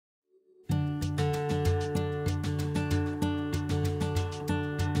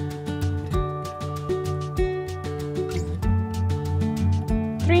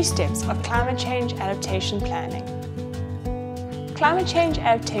3 steps of climate change adaptation planning. Climate change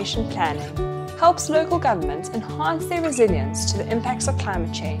adaptation planning helps local governments enhance their resilience to the impacts of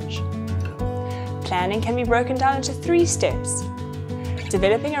climate change. Planning can be broken down into 3 steps: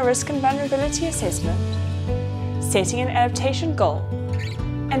 developing a risk and vulnerability assessment, setting an adaptation goal,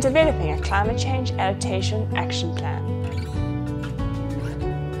 and developing a climate change adaptation action plan.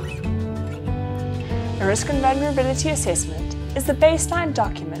 A risk and vulnerability assessment is the baseline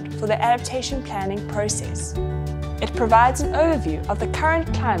document for the adaptation planning process. It provides an overview of the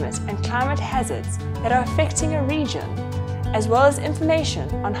current climate and climate hazards that are affecting a region, as well as information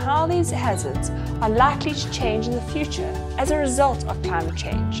on how these hazards are likely to change in the future as a result of climate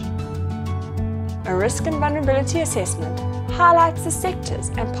change. A risk and vulnerability assessment highlights the sectors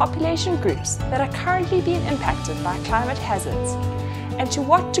and population groups that are currently being impacted by climate hazards and to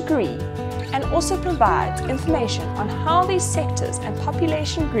what degree, and also provides information on how these sectors and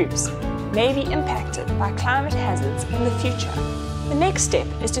population groups may be impacted by climate hazards in the future. The next step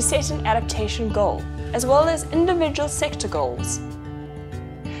is to set an adaptation goal, as well as individual sector goals.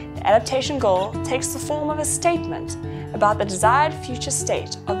 The adaptation goal takes the form of a statement about the desired future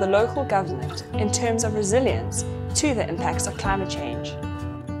state of the local government in terms of resilience to the impacts of climate change.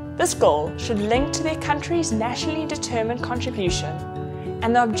 This goal should link to their country's nationally determined contribution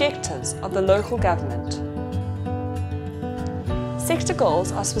and the objectives of the local government. Sector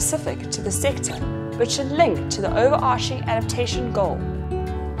goals are specific to the sector, but should link to the overarching adaptation goal.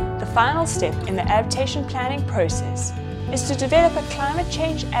 The final step in the adaptation planning process is to develop a climate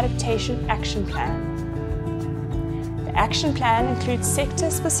change adaptation action plan. The action plan includes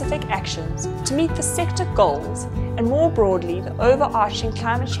sector-specific actions to meet the sector goals and, more broadly, the overarching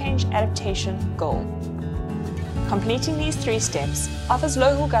climate change adaptation goal. Completing these 3 steps offers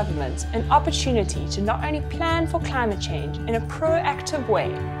local governments an opportunity to not only plan for climate change in a proactive way,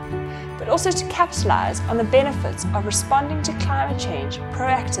 but also to capitalize on the benefits of responding to climate change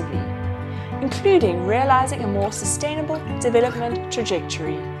proactively, including realizing a more sustainable development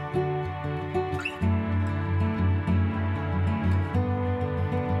trajectory.